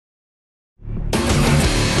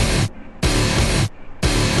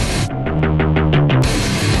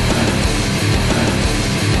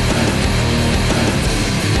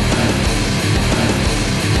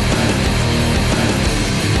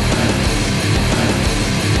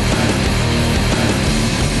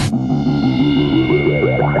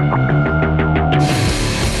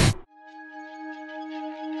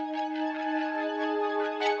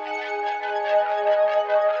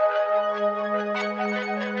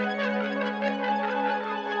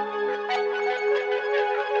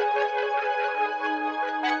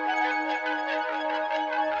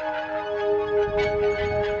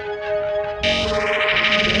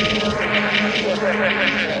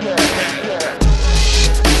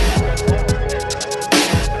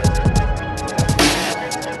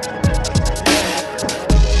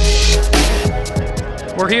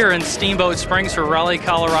We're here in Steamboat Springs for Raleigh,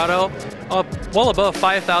 Colorado, up well above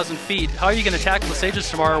 5,000 feet. How are you going to tackle the stages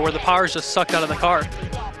tomorrow where the power is just sucked out of the car?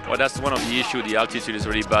 Well, that's one of the issues. The altitude is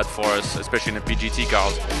really bad for us, especially in the PGT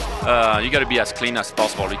cars. You got to be as clean as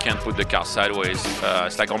possible. You can't put the car sideways.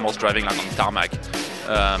 It's like almost driving like on tarmac.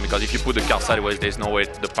 Because if you put the car sideways, there's no way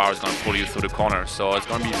the power is going to pull you through the corner. So it's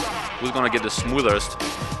going to be who's going to get the smoothest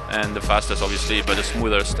and the fastest, obviously, but the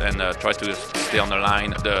smoothest, and try to stay on the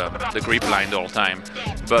line, the grip line the whole time.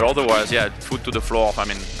 But otherwise, yeah, foot to the floor. I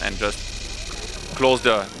mean, and just close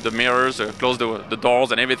the mirrors, close the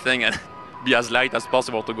doors and everything, and be as light as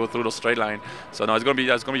possible to go through the straight line. So no, it's gonna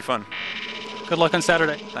be fun. Good luck on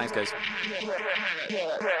Saturday. Thanks, guys.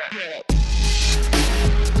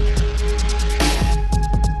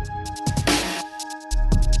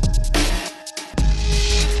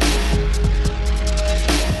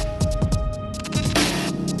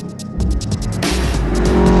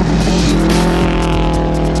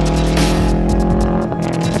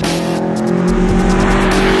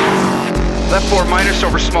 Left 4 minus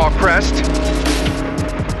over small crest.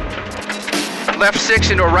 Left 6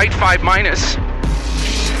 into a right 5 minus.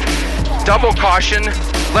 Double caution.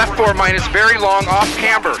 Left 4 minus, very long off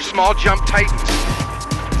camber. Small jump tightens.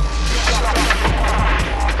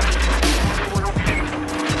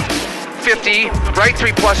 .50, right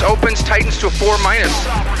 3 plus opens, tightens to a 4 minus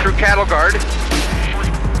through cattle guard.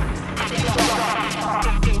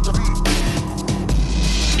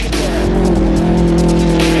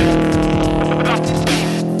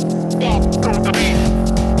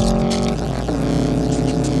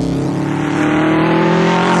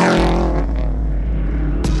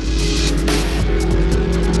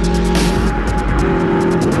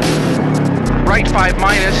 Right 5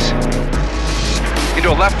 minus, into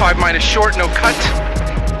a left 5 minus short, no cut,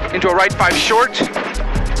 into a right 5 short,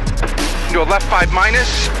 into a left 5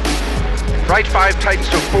 minus, right 5 tightens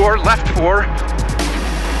to a 4, left 4,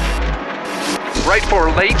 right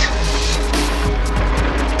 4 late,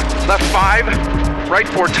 left 5, right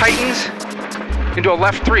 4 tightens, into a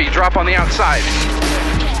left 3, drop on the outside,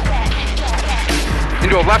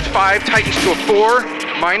 into a left 5, tightens to a 4,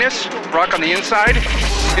 minus, rock on the inside,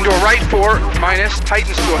 into a right 4, minus,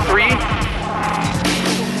 tightens to a 3.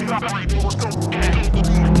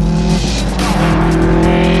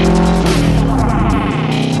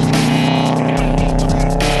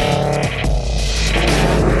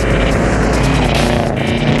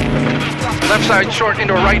 Left side short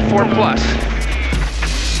into a right 4 plus.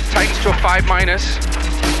 Tightens to a 5 minus,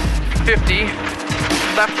 50.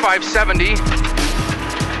 Left 570.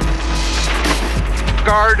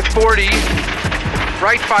 Guard 40.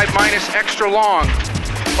 Right 5 minus, extra long.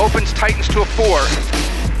 Opens, tightens to a 4,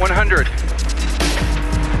 100.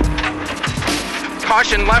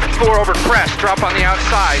 Caution, left 4 over crest, drop on the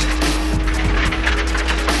outside.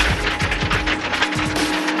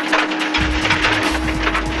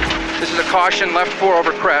 This is a caution, left 4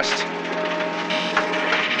 over crest.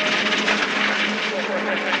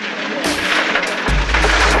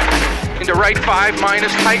 Into right 5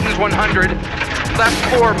 minus, tightens 100.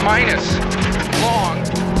 Left 4 minus. Long.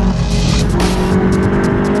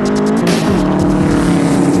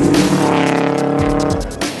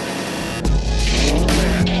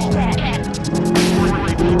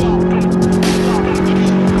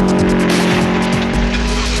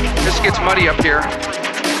 This gets muddy up here.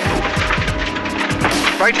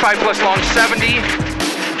 Right 5 plus long 70.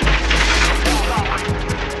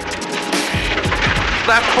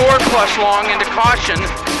 Left 4 plus long into caution.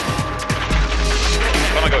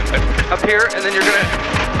 Up here, and then you're gonna,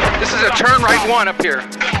 this is a turn right 1 up here.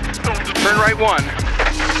 Turn right 1.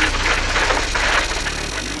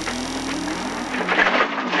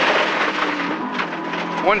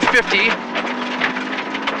 .150.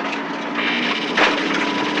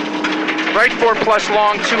 Right 4 plus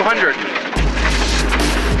long 200.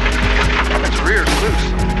 That's rear's loose.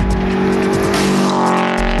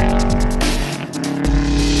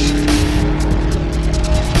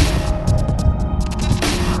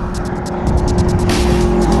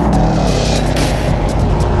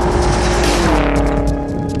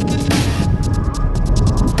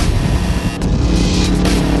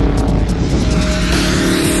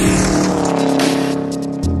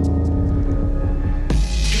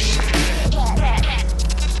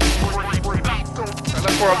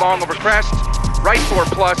 4 long over crest, right 4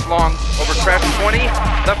 plus long over crest 20,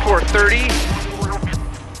 left 4 30,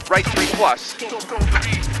 right 3 plus.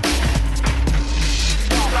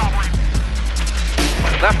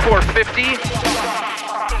 Left 4 50,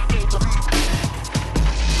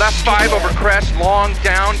 left 5 over crest, long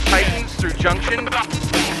down, tightens through junction.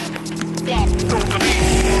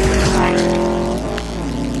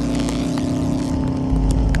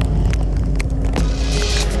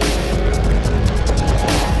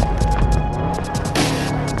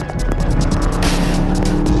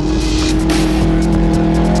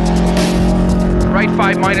 Right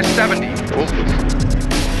 5 minus 70.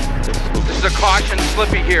 This is a caution,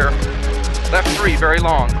 slippy here. Left 3, very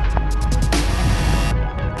long.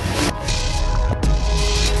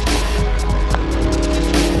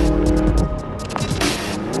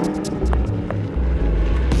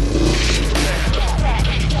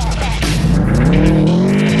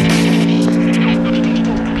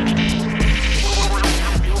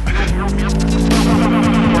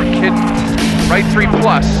 We're kidding. Right 3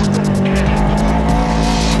 plus.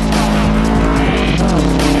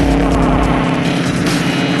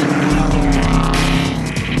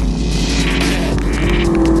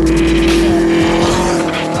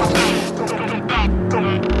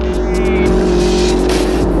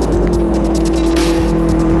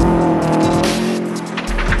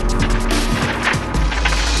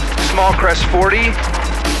 Small crest 40,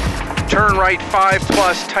 turn right 5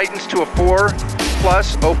 plus, tightens to a 4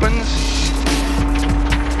 plus, opens.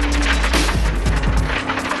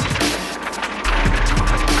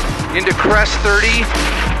 Into crest 30,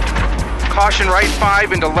 caution right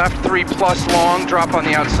 5 into left 3 plus long, drop on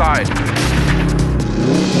the outside.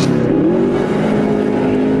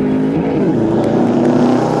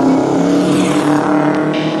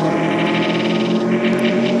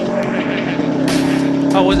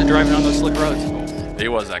 How was it driving on those slick roads? It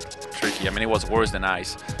was like tricky. I mean, it was worse than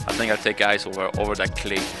ice. I think I'd take ice over that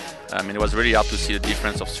clay. I mean, it was really hard to see the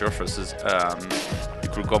difference of surfaces. You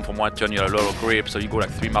could come from one turn, you have a lot of grip, so you go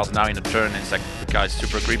like 3 miles an hour in a turn, and it's like the car is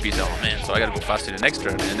super grippy. So, oh man, so I gotta go faster in the next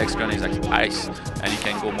turn. And the next turn is like ice, and you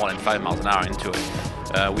can go more than 5 miles an hour into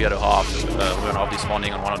it. We had a half. We went off this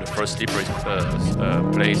morning on one of the first slippery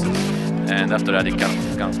places, and after that, it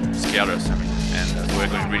kind of scared us. I mean, and so we're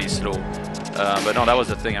going really slow. But no, that was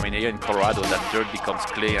the thing. I mean, here in Colorado, that dirt becomes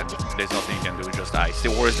clay, and there's nothing you can do. It's just ice.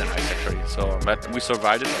 It's worse than ice, actually. So, but we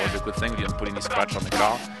survived it. That was a good thing. We didn't put any scratch on the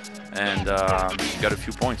car, and got a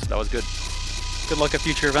few points. That was good. Good luck at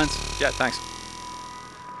future events. Yeah, thanks.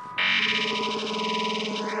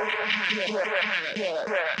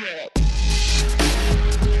 Yeah.